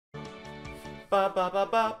ba ba ba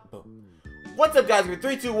ba boom. What's up, guys? We're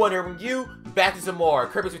 3, 2, 1 here with you. Back to some more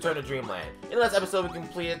Kirby's Return to Dreamland. In the last episode, we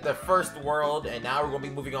completed the first world, and now we're going to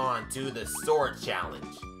be moving on to the sword challenge.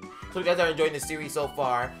 So if you guys are enjoying this series so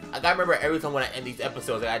far, I gotta remember every time when I end these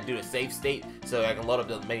episodes, I gotta do the save state so I can load up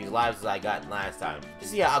as many lives as I got last time to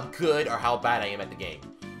see how good or how bad I am at the game.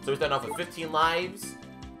 So we're starting off with 15 lives.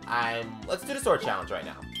 Let's do the sword challenge right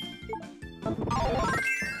now.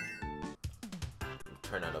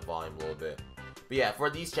 Turn down the volume a little bit. But yeah, for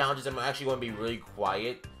these challenges, I'm actually going to be really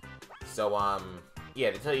quiet. So,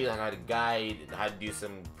 yeah, to tell you how to guide and how to do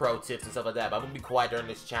some pro tips and stuff like that. But I'm going to be quiet during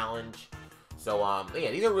this challenge. So,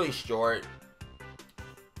 yeah, these are really short.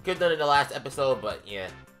 Could have done it in the last episode, but yeah.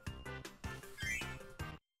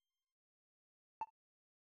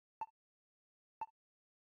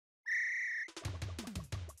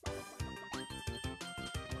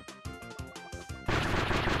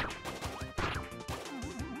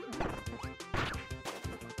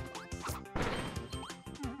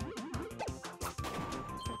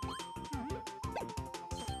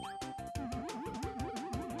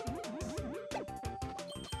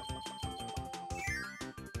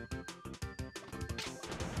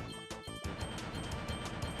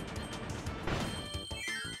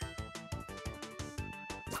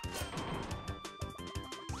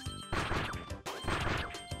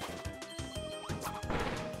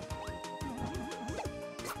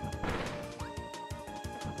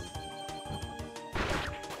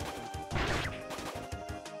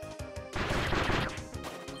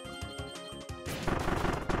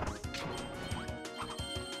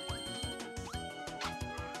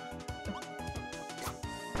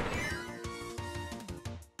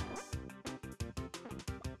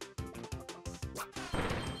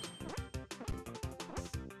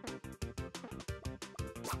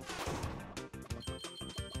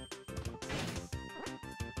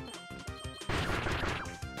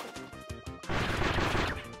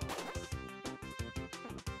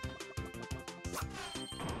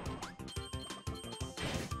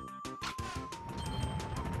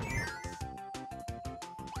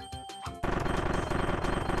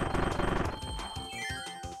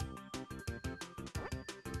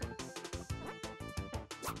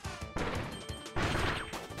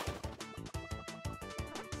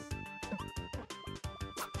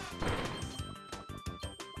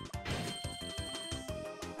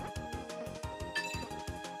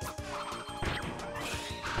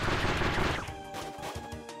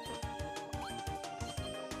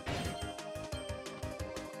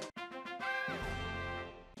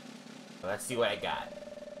 Let's see what I got.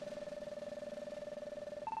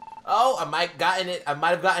 Oh, I might have gotten it. I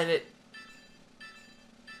might have gotten it.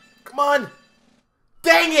 Come on!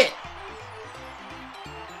 Dang it!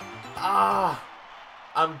 Ah!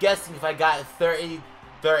 I'm guessing if I got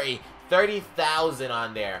 30,000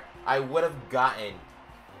 on there, I would have gotten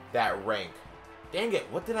that rank. Dang it,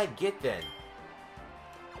 what did I get then?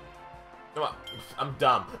 Come on, I'm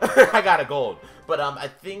dumb. I got a gold. But I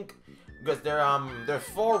think because there's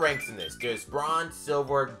 4 ranks in this. There's bronze,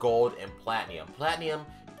 silver, gold, and platinum. Platinum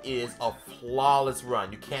is a flawless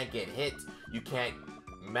run. You can't get hit. You can't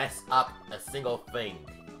mess up a single thing.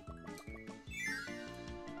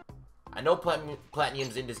 I know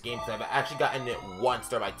platinum's in this game because I've actually gotten it once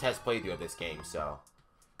during my test playthrough of this game. So,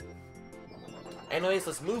 anyways,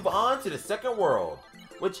 let's move on to the second world,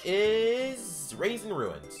 which is Raisin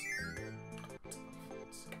Ruins.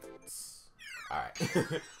 All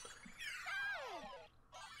right.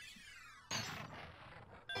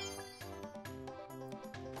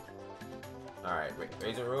 Alright,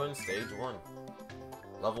 Raisin Ruins, stage 1.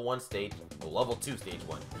 Level 1 stage, well, level 2 stage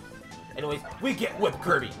 1. Anyways, we get Whip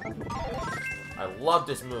Kirby! I love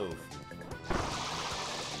this move.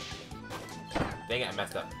 Dang it, I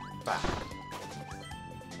messed up. Bah.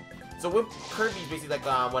 So Whip Kirby is basically like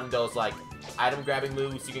one of those like item grabbing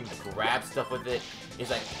moves. You can grab stuff with it.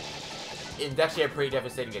 It's actually a pretty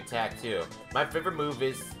devastating attack too. My favorite move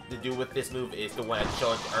is to do with this move is the one I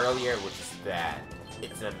showed earlier, which is that.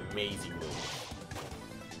 It's an amazing move.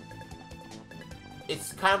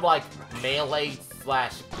 It's kind of like melee /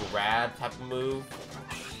 grab type of move.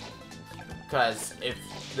 Because if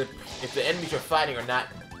the enemies you're fighting are not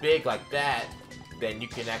big like that, then you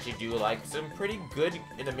can actually do like some pretty good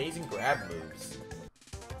and amazing grab moves.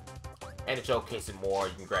 And to showcase it more,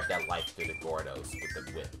 you can grab that life through the Gordos with the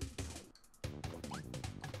whip.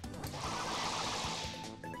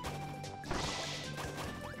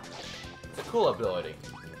 It's a cool ability.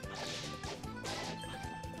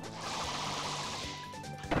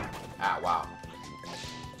 Ah, wow.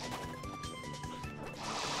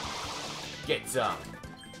 Get some.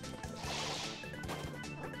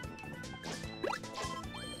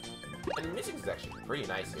 And the music is actually pretty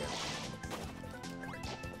nice here.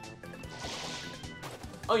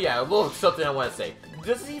 Oh yeah, a little something I want to say.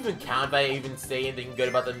 Does it even count if I even say anything good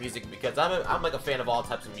about the music? Because I'm like a fan of all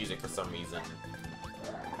types of music for some reason.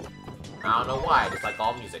 I don't know why, I just like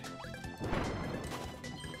all music.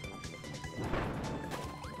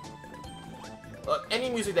 Look,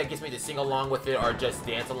 any music that gets me to sing along with it or just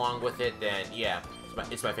dance along with it, then yeah,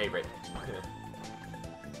 it's my favorite.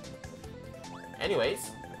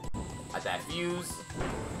 Anyways, at that fuse,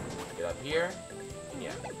 get up here,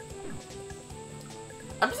 yeah.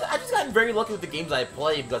 I just gotten very lucky with the games I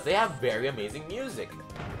play because they have very amazing music.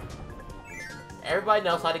 Everybody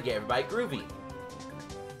knows how to get everybody groovy.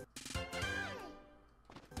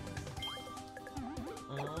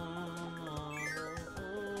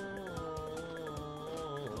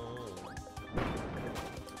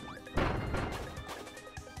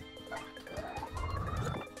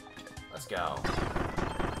 Let's go.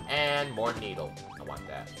 And more needle. I want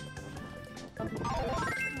that.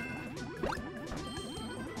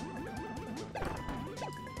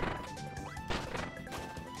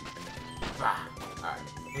 Alright.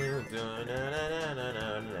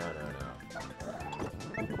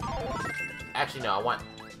 Actually, no, I want...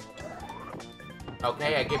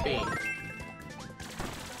 Okay, I get beam.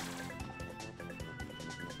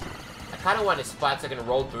 I kind of want to spot so I can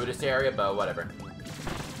roll through this area, but whatever.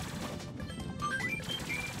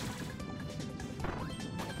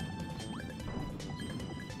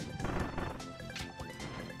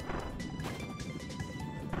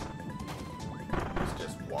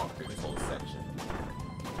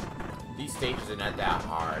 These stages are not that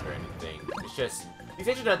hard or anything. It's just... These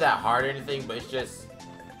stages are not that hard or anything, but it's just...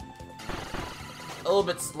 a little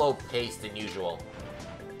bit slow-paced than usual.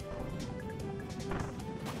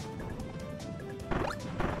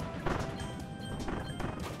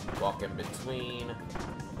 Walk in between.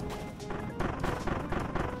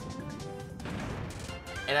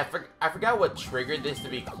 And I forgot what triggered this to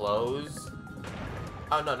be closed.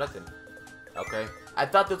 Oh, no, nothing. Okay. I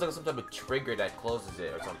thought there was like some type of trigger that closes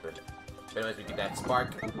it or something. But anyways, we get that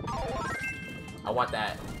spark. I want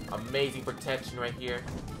that amazing protection right here.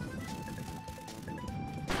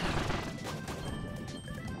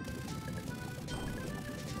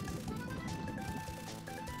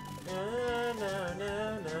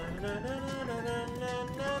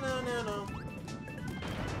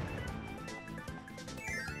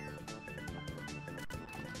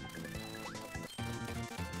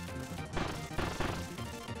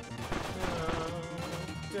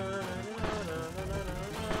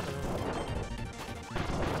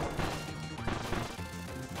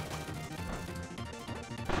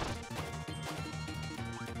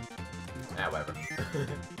 Whatever.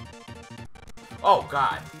 Oh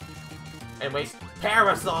god. Anyways,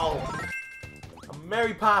 Parasol! I'm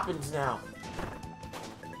Mary Poppins now.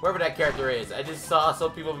 Whoever that character is, I just saw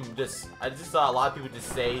some people I just saw a lot of people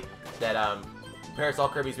just say that Parasol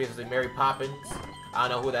Kirby is basically Mary Poppins. I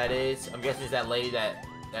don't know who that is. I'm guessing it's that lady that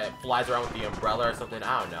flies around with the umbrella or something.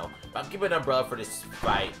 I don't know. But I'm keeping an umbrella for this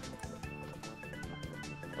fight.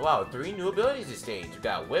 Wow, 3 new abilities this stage. We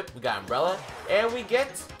got Whip, we got Umbrella, and we get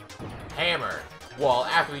Hammer. Well,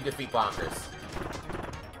 after we defeat Bonkers.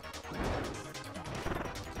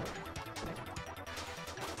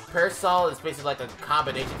 Parasol is basically like a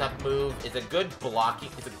combination type move. It's a good blocking.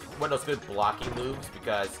 It's one of those good blocking moves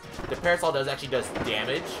because the Parasol actually does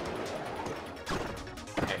damage.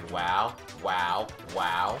 And wow, wow,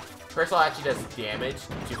 wow. Parasol actually does damage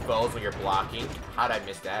to foes when you're blocking. How did I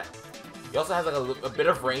miss that? He also has like a bit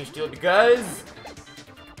of range to it because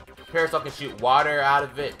Parasol can shoot water out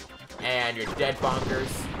of it. And you're dead, Bonkers.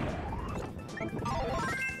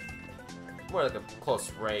 More like a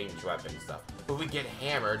close range weapon and stuff. But we get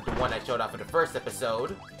Hammered, the one I showed off in the first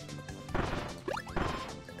episode.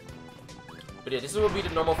 But yeah, this will be the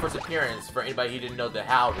normal first appearance for anybody who didn't know the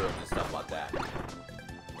HAL rooms and stuff like that.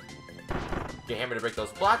 Get Hammer to break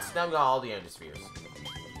those blocks, now we got all the energy spheres.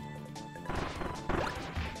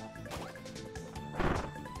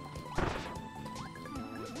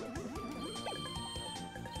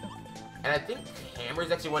 And I think Hammer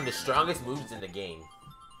is actually one of the strongest moves in the game.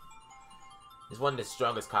 It's one of the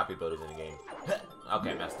strongest copy builders in the game.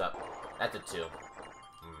 Okay, messed up. That's a 2.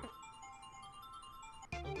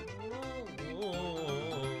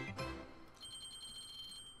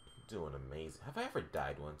 Doing amazing. Have I ever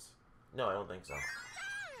died once? No, I don't think so.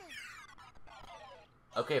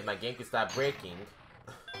 Okay, if my game can stop breaking.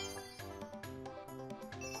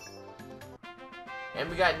 And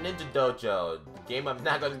we got Ninja Dojo, the game I'm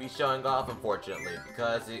not going to be showing off, unfortunately,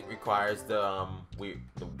 because it requires the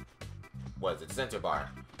what is it, center bar.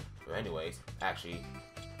 But anyways, actually,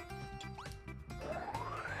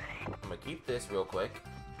 gonna keep this real quick.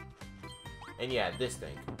 And yeah, this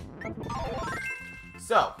thing.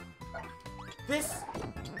 So, this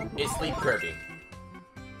is Sleep Kirby.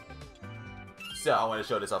 So, I want to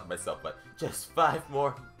show this off myself, but just 5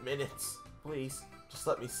 more minutes. Please, just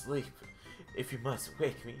let me sleep. If you must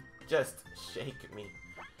wake me, just shake me.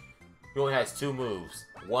 He only has 2 moves.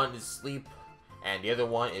 One is sleep, and the other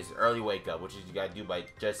one is early wake up, which is you gotta do by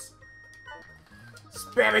just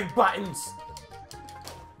spamming buttons.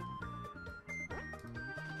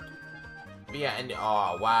 But yeah, and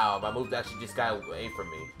oh wow, my move actually just got away from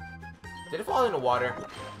me. Did it fall in the water?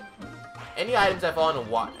 Any items that fall in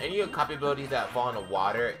the water, any copy abilities that fall in the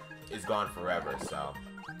water is gone forever, so.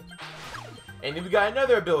 And then we got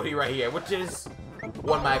another ability right here, which is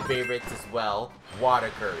one of my favorites as well,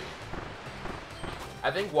 Water Kirby.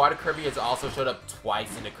 I think Water Kirby has also showed up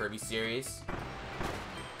twice in the Kirby series.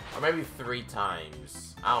 Or maybe 3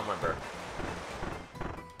 times. I don't remember.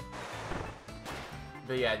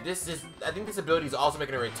 But yeah, I think this ability is also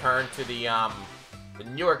making a return to the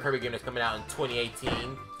newer Kirby game that's coming out in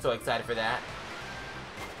 2018. So excited for that.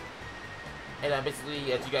 And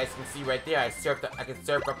basically, as you guys can see right there, I can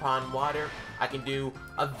surf upon water. I can do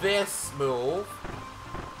this move,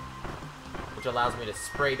 which allows me to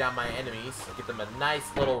spray down my enemies and get them a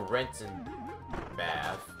nice little rinse and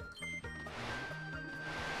bath.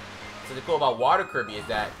 So the cool about Water Kirby is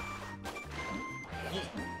that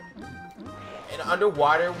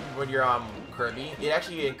underwater, when you're Kirby, it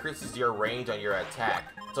actually increases your range on your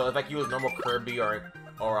attack. So if like you use normal Kirby or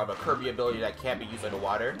a Kirby ability that can't be used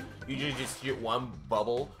underwater, you usually just shoot 1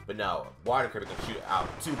 bubble, but no, Water Kirby can shoot out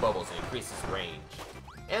 2 bubbles and increases range.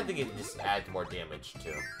 And I think it just adds more damage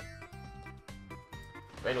too.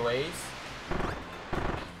 But anyways,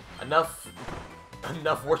 enough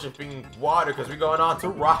worshiping water, because we're going on to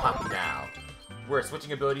rock now. We're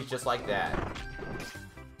switching abilities just like that.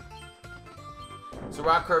 So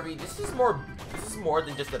Rock Kirby, this is more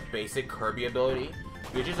than just a basic Kirby ability.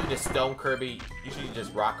 Because usually just Stone Kirby, usually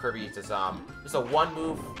just Rock Kirby, it's just a 1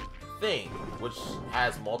 move thing, which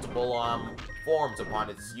has multiple forms upon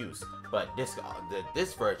its use. But this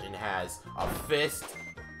version has a fist.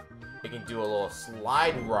 It can do a little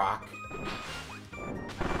slide rock.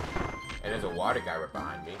 And there's a water guy right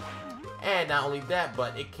behind me. And not only that,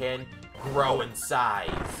 but it can grow in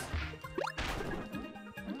size.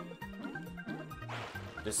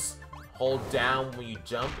 Just hold down when you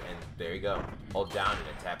jump, and there you go. Hold down and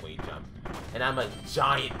attack when you jump. And I'm a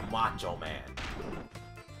giant macho man.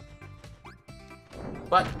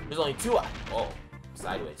 But there's only 2. Oh,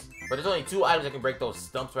 sideways. But there's only 2 items that can break those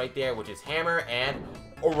stumps right there, which is hammer and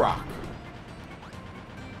a rock.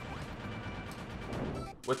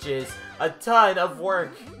 Which is a ton of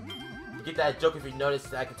work. You get that joke if you notice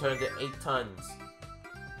that I can turn into 8 tons.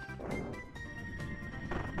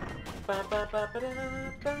 And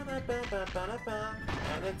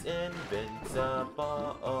it's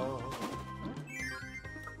invincible.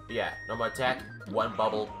 Yeah, normal attack, 1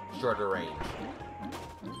 bubble, shorter range.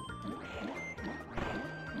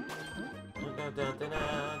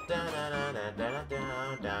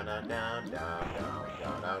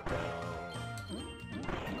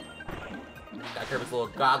 Got Kirby's little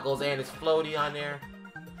goggles and his floaty on there.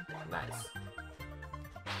 Nice.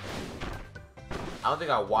 I don't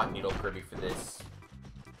think I want Needle Kirby for this.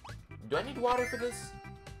 Do I need water for this?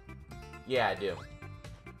 Yeah, I do.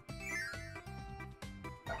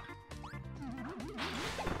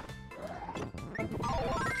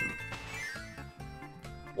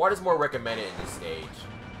 Water's more recommended in this stage.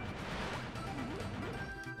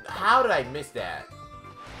 How did I miss that?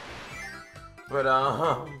 But,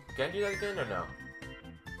 can I do that again or no?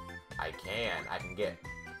 I can. I can get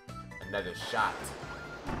another shot.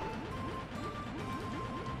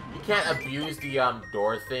 You can't abuse the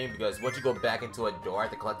door thing, because once you go back into a door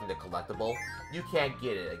after collecting the collectible, you can't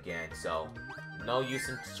get it again, so no use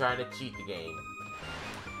in trying to cheat the game.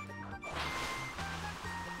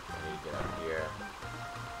 I need to get up here.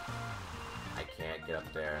 I can't get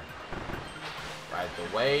up there. Ride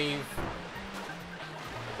the wave.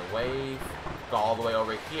 Ride the wave. Go all the way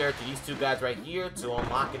over here to these 2 guys right here to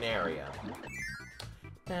unlock an area.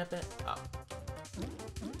 Oh.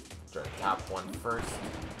 Try the top one first.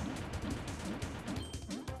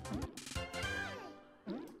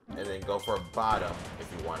 And then go for a bottom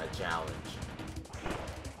if you want a challenge.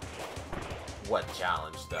 What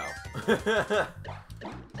challenge, though?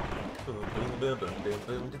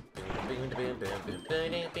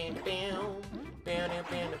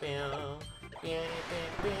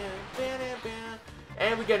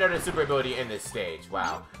 And we get another super ability in this stage.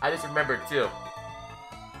 Wow. I just remembered, too.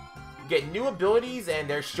 You get new abilities, and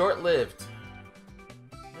they're short-lived.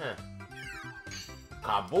 Huh.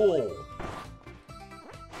 Kabul!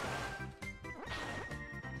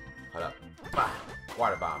 Hold up. Bah!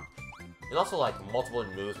 Water bomb. There's also like multiple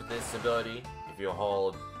moves with this ability. If you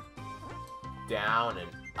hold down and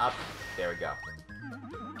up, there we go.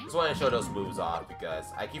 Just wanted to show those moves off because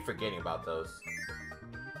I keep forgetting about those.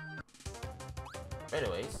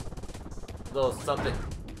 Anyways, a little something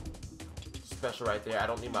special right there. I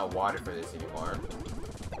don't need my water for this anymore.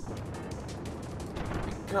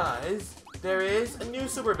 Because there is a new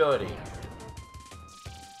super ability.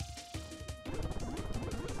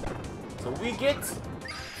 So we get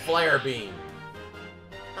Flare Beam.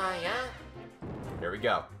 Oh yeah? There we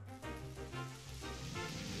go.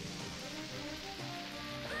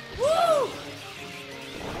 Woo!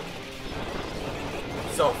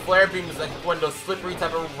 So Flare Beam is like one of those slippery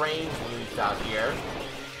type of range moves out here.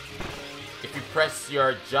 If you press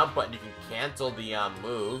your jump button, you can cancel the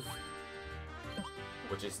move,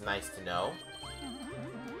 which is nice to know.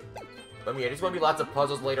 But yeah, there's going to be lots of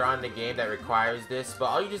puzzles later on in the game that requires this, but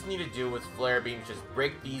all you just need to do with Flare Beam is just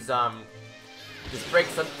break these, just break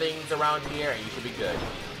some things around here and you should be good.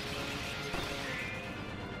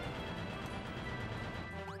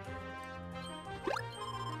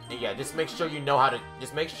 And yeah, just make sure you know how to,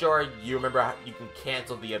 just make sure you remember how you can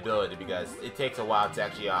cancel the ability because it takes a while to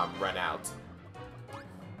actually, run out.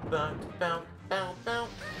 But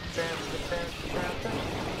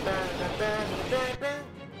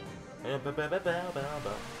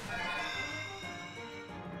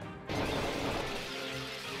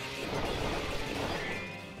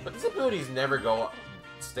these abilities never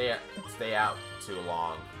stay out too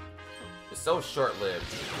long. It's so short-lived.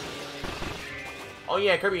 Oh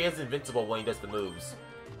yeah, Kirby is invincible when he does the moves.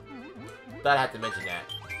 Thought I had to mention that.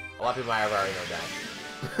 A lot of people might have already know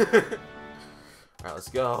that. Alright, let's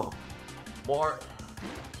go. More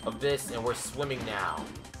of this, and we're swimming now.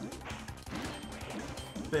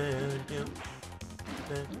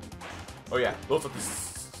 Oh yeah, those are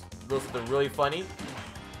the really funny.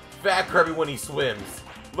 Fat Kirby when he swims.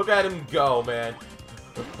 Look at him go, man.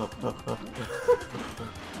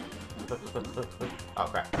 Oh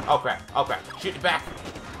crap, oh crap, oh crap. Shoot it back.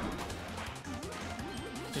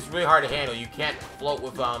 It's just really hard to handle. You can't float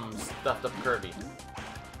with stuffed up Kirby.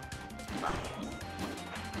 Wow.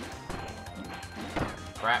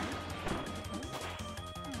 Crap.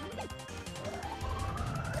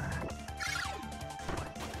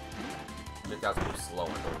 I think that was move slow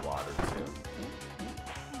in the water too.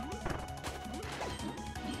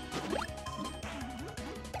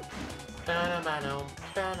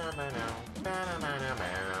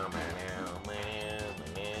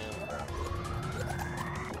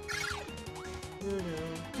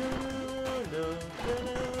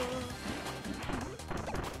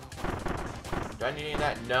 Do I need any of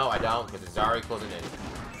that? No, I don't, because it's already closing in.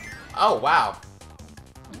 Oh, wow.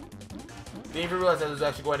 Didn't even realize I was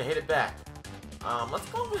actually going to hit it back. Let's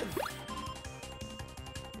go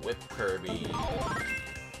with Kirby.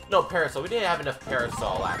 No, Parasol. We didn't have enough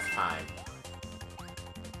Parasol last time.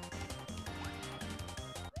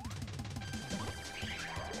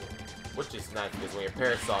 Which is nice, because when you're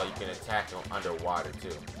Parasol, you can attack underwater,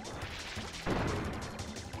 too.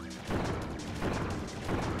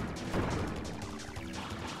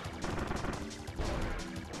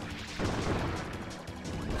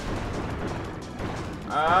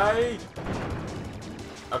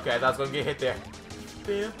 Okay, I thought I was gonna get hit there.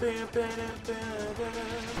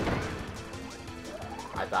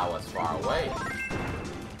 I thought I was far away.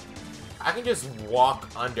 I can just walk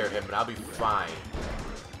under him and I'll be fine.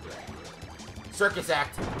 Circus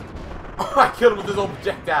act. Oh, I killed him with his own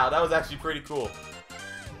projectile. That was actually pretty cool.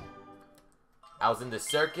 I was in the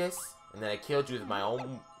circus, and then I killed you with my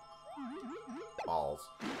own balls.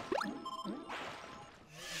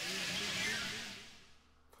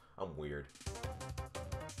 I'm weird.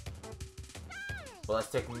 Well, let's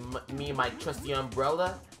take me and my trusty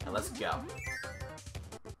umbrella, and let's go.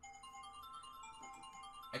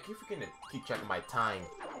 I keep forgetting to keep checking my time.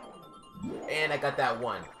 And I got that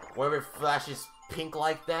one. Whenever it flashes pink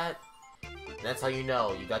like that, that's how you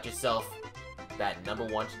know you got yourself that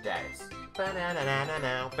 #1 status.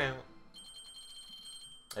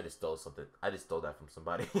 I just stole something. I just stole that from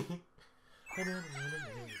somebody.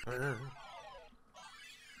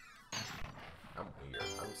 I'm weird.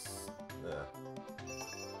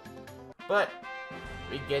 But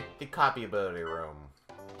we get the copy ability room.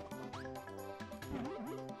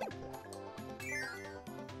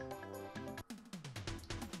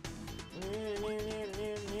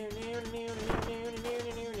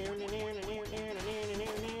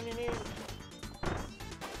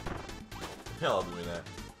 Hell, I'm doing that.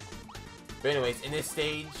 But anyways, in this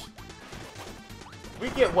stage, We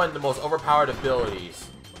get one of the most overpowered abilities.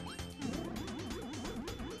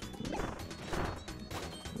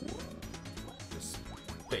 Just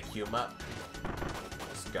pick him up.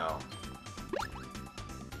 Let's go.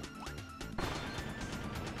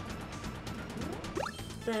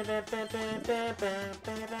 Let's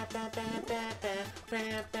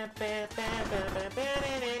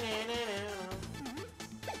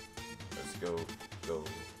go, go.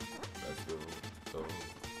 Let's go, go.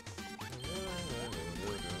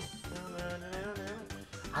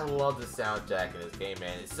 I love the soundtrack in this game,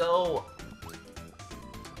 man. It's so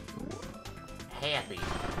happy.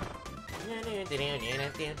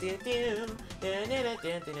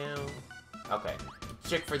 Okay.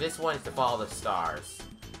 Trick for this one is to follow the stars.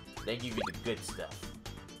 They give you the good stuff.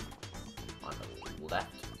 On the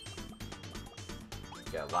left.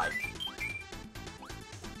 Got life.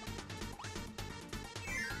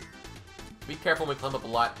 Be careful when we climb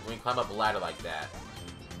up a ladder like that.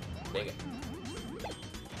 Dang it.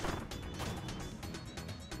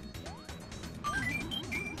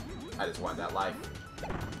 I just want that life.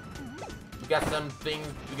 We got some things.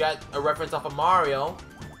 We got a reference off of Mario.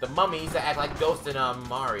 The mummies that act like ghosts in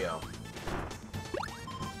Mario.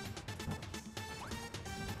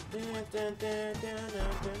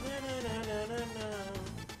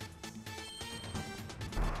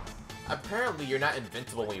 Apparently, you're not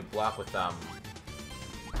invincible when you block with the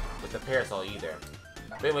parasol either.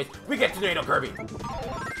 But anyways, we get Tornado Kirby.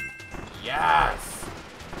 Yes.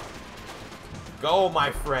 Go,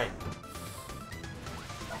 my friend.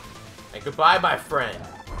 And goodbye, my friend.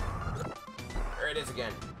 There it is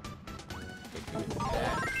again. Okay, do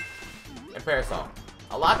that. And parasol.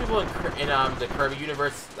 A lot of people in the Kirby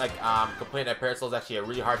universe complain that parasol is actually a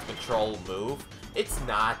really hard to control move. It's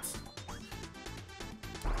not.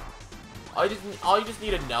 All you just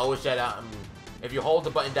need to know is that if you hold the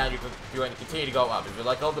button down, you're going to continue to go up. If you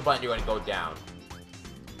hold the button, you're going to go down.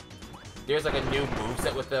 There's like a new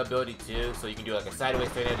moveset with the ability too, so you can do like a sideways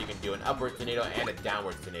tornado, you can do an upward tornado, and a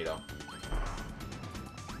downward tornado.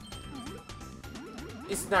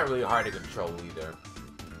 It's not really hard to control either.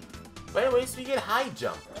 But anyways, we get high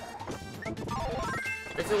jump.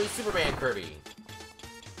 Basically, Superman Kirby.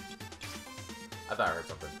 I thought I heard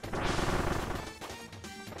something.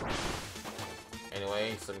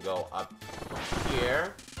 Anyway, so we go up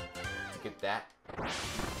here to get that.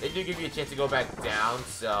 They do give you a chance to go back down,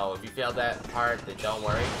 so if you fail that part, then don't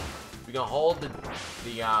worry. We can hold the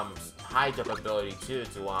high jump ability too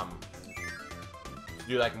to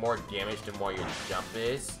do like more damage the more your jump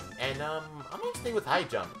is. And I'm gonna stay with high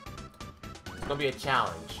jump. It's gonna be a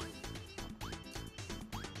challenge.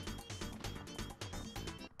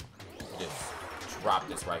 Just drop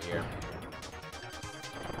this right here.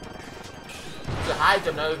 The high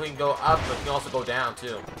jump, not only we can go up, but you can also go down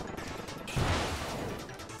too.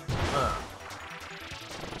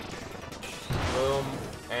 Boom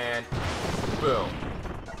and boom.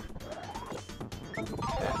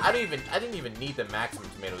 I didn't even need the maximum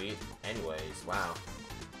tomato eat anyways. Wow.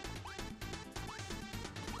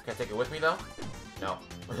 Can I take it with me though? No.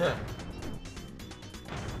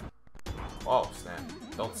 Oh snap.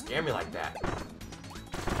 Don't scare me like that.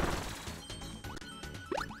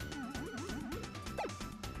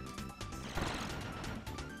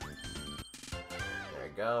 There we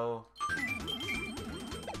go.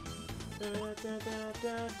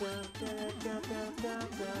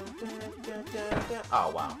 Oh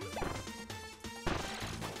wow.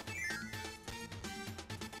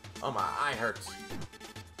 Oh my eye hurts.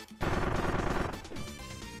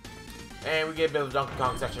 And we get a bit of a Donkey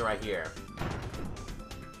Kong section right here.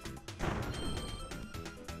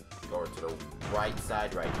 Go over to the right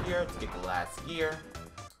side right here to get the last gear.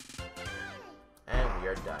 And we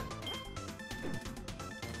are done.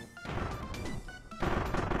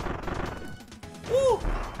 Woo!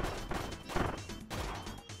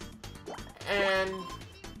 And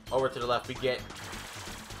over to the left we get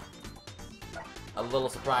a little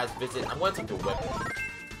surprise visit. I'm going to take the whip.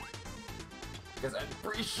 Because I'm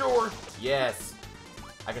pretty sure, yes,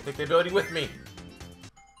 I can take the ability with me.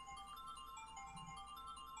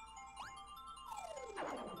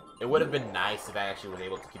 It would have been nice if I actually was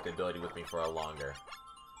able to keep the ability with me for a longer.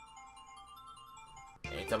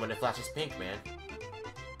 Anytime when it flashes pink, man.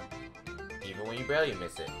 Even when you barely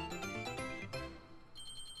miss it.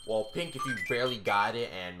 Well, pink if you barely got it,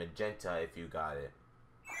 and magenta if you got it.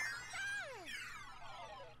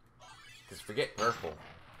 Just forget purple.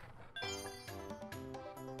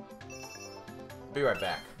 Be right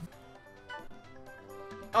back.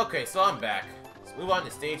 Okay, so I'm back. Let's move on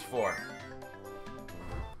to stage 4.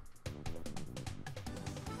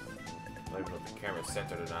 I don't even know if the camera's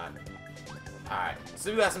centered or not. Alright,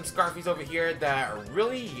 so we got some Scarfies over here that are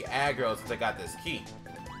really aggro since I got this key.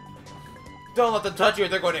 Don't let them touch you or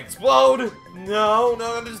they're going to explode! No,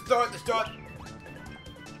 no, just throw it,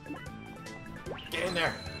 Get in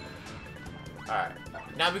there. Alright,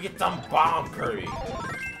 now we get some bomb, Kirby.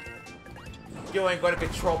 You ain't going to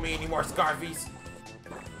control me anymore, Scarfies.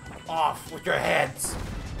 Off with your heads.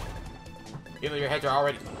 Even though your heads are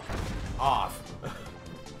already off.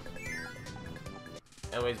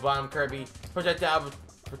 Anyways, bomb Kirby. Projectile.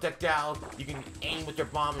 You can aim with your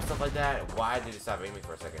bomb and stuff like that. Why did it stop aiming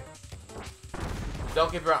for a second?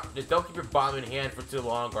 Don't keep your bomb in hand for too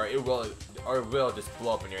long, or it will just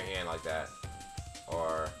blow up in your hand like that.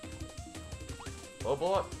 Or will it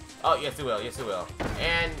blow up? Oh yes it will. Yes it will.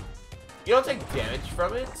 And you don't take damage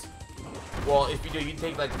from it. Well, if you do, you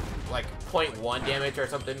take like 0.1 damage or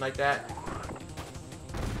something like that.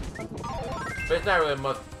 But it's not really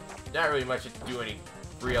much to do any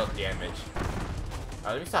real damage.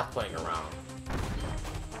 Alright, let me stop playing around.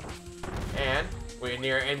 And when you're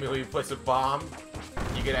near an enemy who you puts a bomb,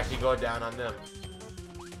 you can actually go down on them.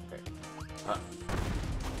 Okay.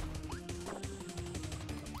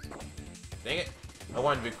 Dang it. I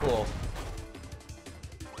wanted to be cool.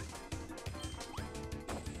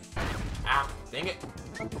 Ow, dang it.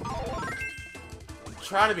 I'm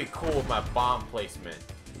trying to be cool with my bomb placement.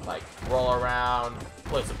 Like, roll around,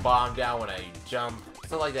 place a bomb down when I jump,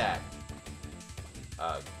 stuff like that.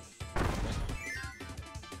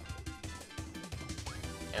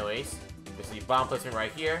 Anyways, we see bomb placement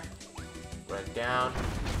right here. Run down.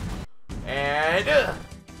 And... okay,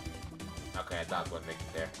 I thought I was going to make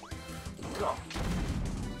it there. Go.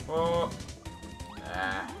 Oh.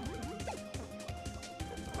 Ah.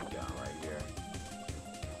 Down right here.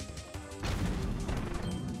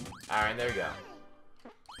 Alright, there we go.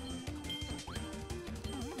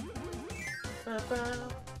 Let's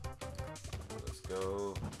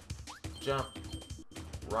go. Jump.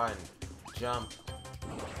 Run. Jump.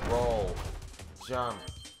 Roll. Jump.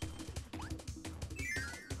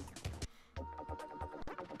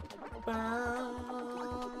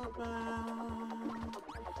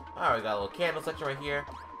 Alright, we got a little candle section right here.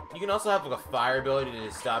 You can also have like a fire ability to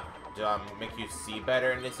stop, make you see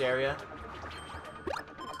better in this area.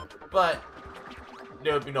 But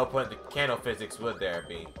there would be no point in the candle physics, would there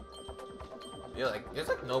be? There's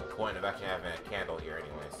like no point of actually having a candle here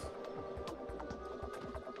anyways.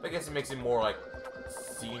 I guess it makes it more like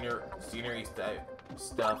scenery type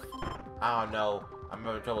stuff. I don't know. I'm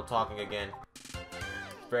having trouble talking again.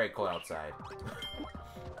 It's very cold outside.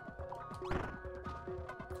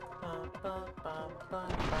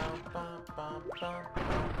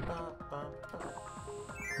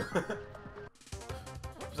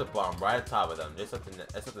 There's a bomb right on top of them. There's something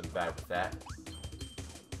bad with that.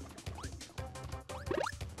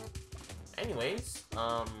 Anyways,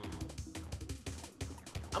 I'm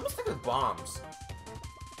gonna stick with bombs.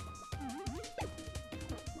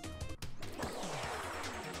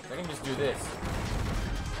 I can just do this.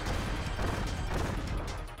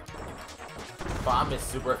 Bomb is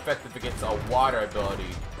super effective against a water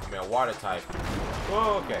ability. I mean, a water type.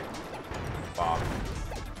 Oh, okay. Bomb.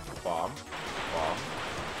 Bomb. Bomb.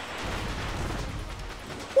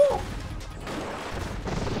 Woo!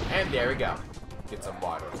 And there we go. Get some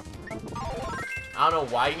water. I don't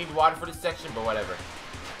know why you need water for this section, but whatever.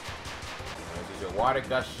 There's your water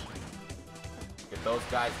gush. Get those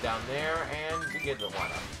guys down there, and we get the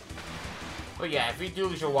water. But yeah, if you do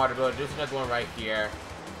lose your water ability, there's another one right here.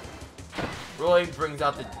 Really brings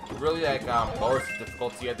out the lowers the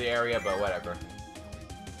difficulty of the area, but whatever.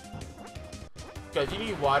 Because you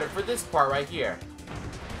need water for this part right here.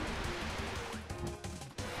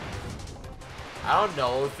 I don't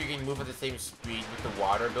know if you can move at the same speed with the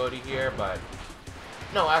water ability here, but...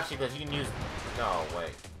 no, actually, because you can use... no,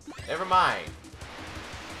 wait. Never mind.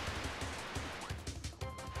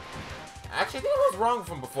 Actually, I think I was wrong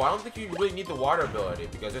from before. I don't think you really need the water ability,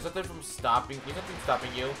 because there's something stopping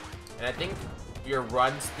you, and I think your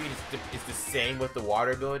run speed is the same with the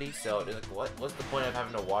water ability, so like, what's the point of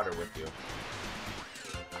having the water with you?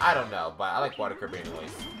 I don't know, but I like water Kirby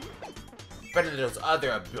anyways. Better than those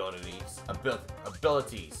other abilities.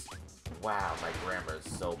 Wow, my grammar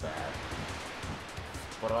is so bad.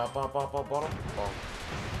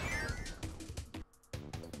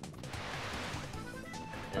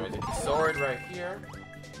 There's a sword right here.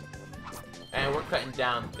 And we're cutting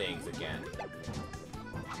down things again.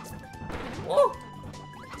 Whoa!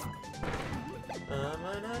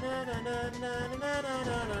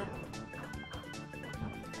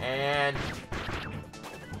 And...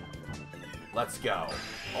 let's go.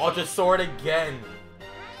 Ultra sword again.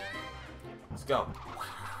 Let's go.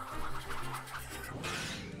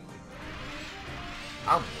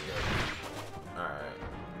 I'm good. Alright.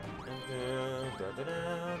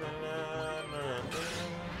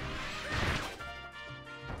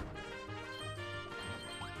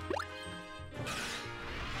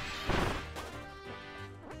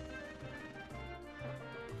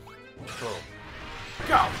 Boom.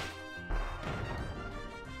 Go!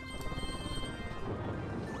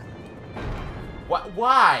 What?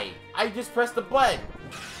 Why? I just pressed the button.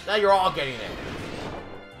 Now you're all getting it.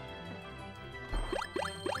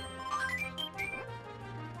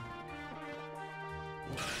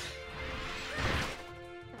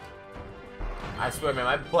 I swear, man,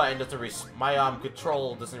 my button doesn't my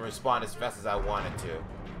control doesn't respond as fast as I want it to.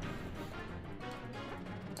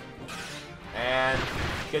 And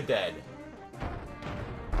you're dead.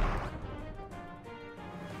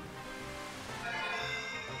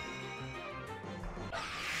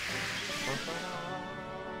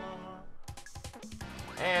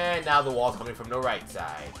 And now the wall's coming from the right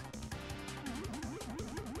side.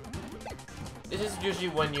 This is usually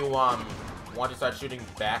when you want to start shooting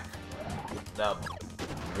back the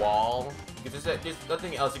wall, because there's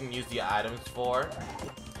nothing else you can use the items for.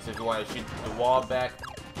 So if you want to shoot the wall back,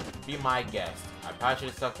 be my guest. I probably should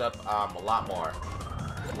have sucked up a lot more.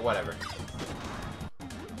 But whatever.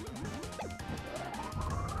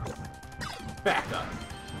 Back up.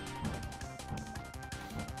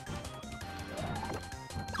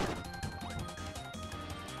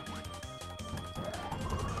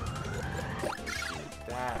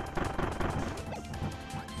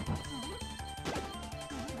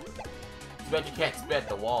 Too bad you can't spit at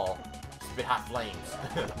the wall. Spit hot flames.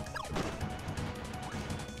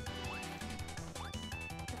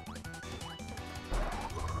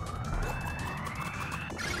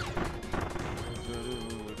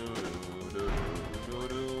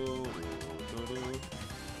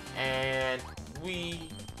 And we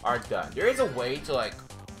are done. There is a way to like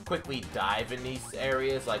quickly dive in these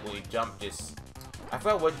areas, like when you jump just... I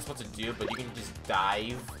forgot what you're supposed to do, but you can just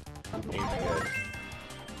dive. And you'll be good.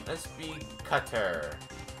 Let's be cutter.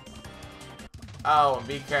 Oh, and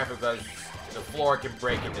be careful because the floor can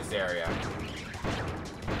break in this area.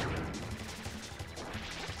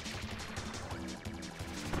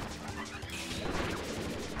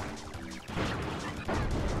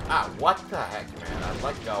 Ah, what the heck, man? I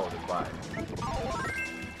let go of the button.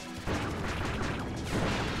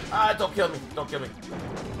 Ah, don't kill me. Don't kill me.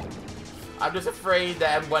 I'm just afraid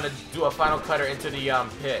that I'm going to do a final cutter into the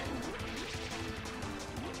pit.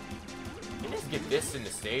 You just get this in the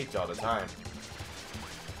stage all the time.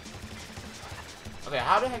 Okay,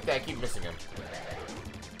 how the heck did I keep missing him?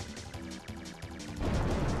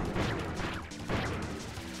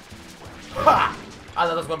 Ha! I thought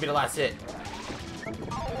that was going to be the last hit.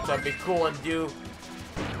 So I'd be cool and do...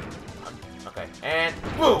 Okay, and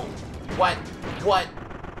boom! What? What?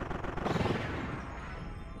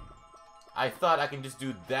 I thought I can just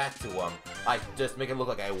do that to him. Like, just make it look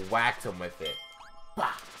like I whacked him with it.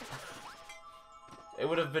 Bah! It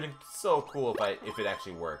would have been so cool if it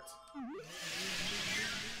actually worked.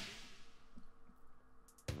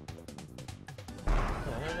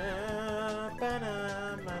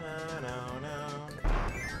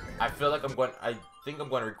 I feel like I think I'm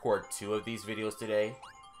going to record 2 of these videos today.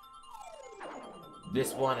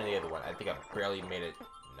 This one and the other one. I think I barely made it.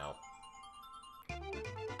 No.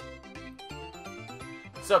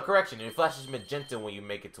 So, correction, it flashes magenta when you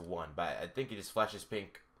make it to 1, but I think it just flashes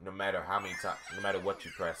pink no matter how many times, no matter what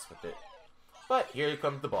you press with it. But here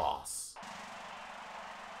comes the boss.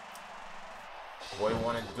 What do you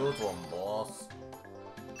want to do to him, boss?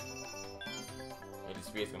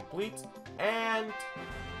 HP is complete, and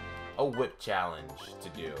a whip challenge to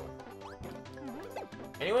do.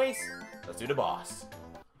 Anyways, let's do the boss.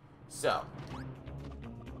 So,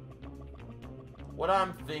 what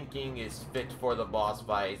I'm thinking is fit for the boss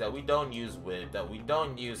fight is that we don't use whip, that we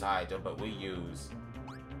don't use high jump, but we use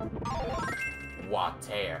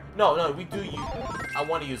water. No, we do use. I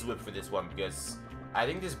want to use whip for this one because I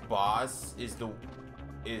think this boss is the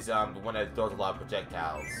one that throws a lot of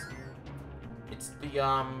projectiles. It's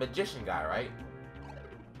the magician guy, right?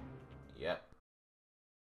 Yep.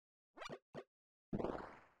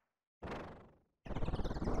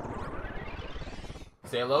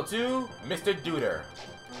 Say hello to Mr. Duder.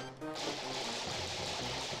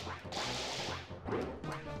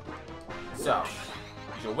 So,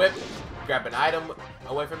 use your whip, grab an item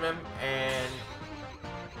away from him, and...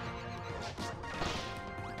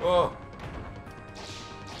 Oh!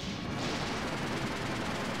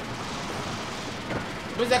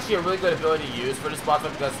 This is actually a really good ability to use for this boss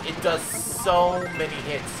fight because it does so many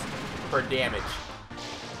hits per damage.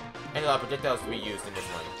 And a lot of projectiles to be used in this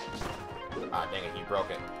one. Ah, dang it, he broke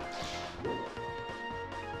it.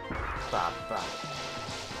 Bah, bah.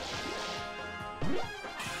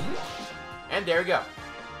 And there we go.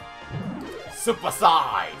 Super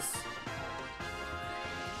size!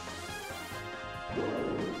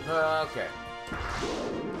 Okay.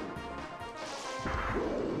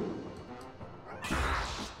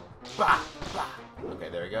 Bah, bah. Okay,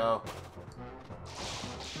 there we go.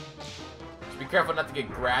 Just be careful not to get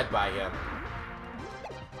grabbed by him.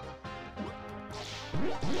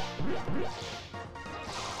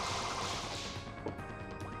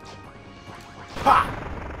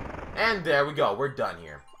 Ha! And there we go. We're done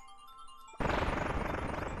here.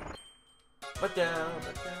 But down,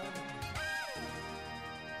 but down.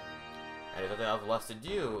 And there's nothing else left to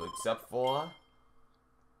do except for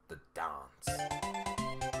the dance.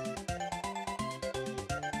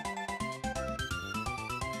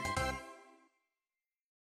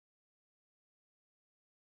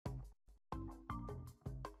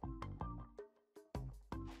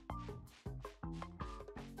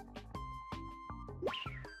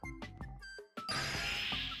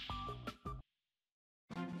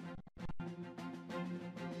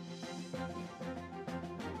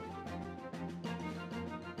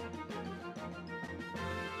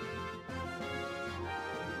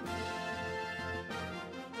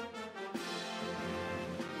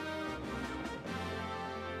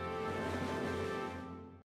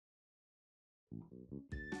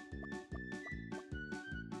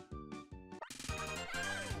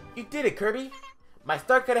 You did it, Kirby! My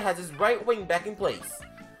Star Cutter has his right wing back in place.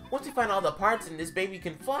 Once we find all the parts and this baby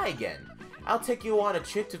can fly again, I'll take you on a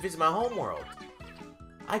trip to visit my homeworld.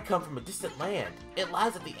 I come from a distant land. It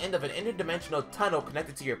lies at the end of an interdimensional tunnel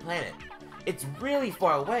connected to your planet. It's really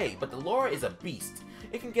far away, but the lure is a beast.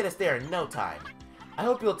 It can get us there in no time. I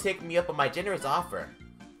hope you'll take me up on my generous offer.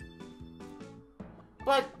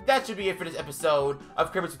 But that should be it for this episode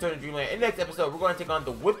of Kirby's Return to Dreamland. In the next episode, we're going to take on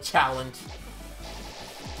the Whip Challenge.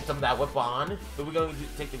 Get some of that whip on. But we're going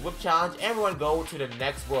to take the Whip Challenge, and we're going to go to the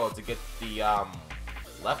next world to get the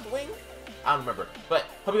left wing? I don't remember. But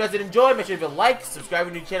hope you guys did enjoy. Make sure you like, subscribe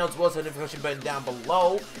to the new channel, as well as the notification button down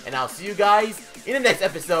below. And I'll see you guys in the next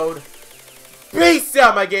episode. Peace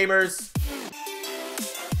out, my gamers!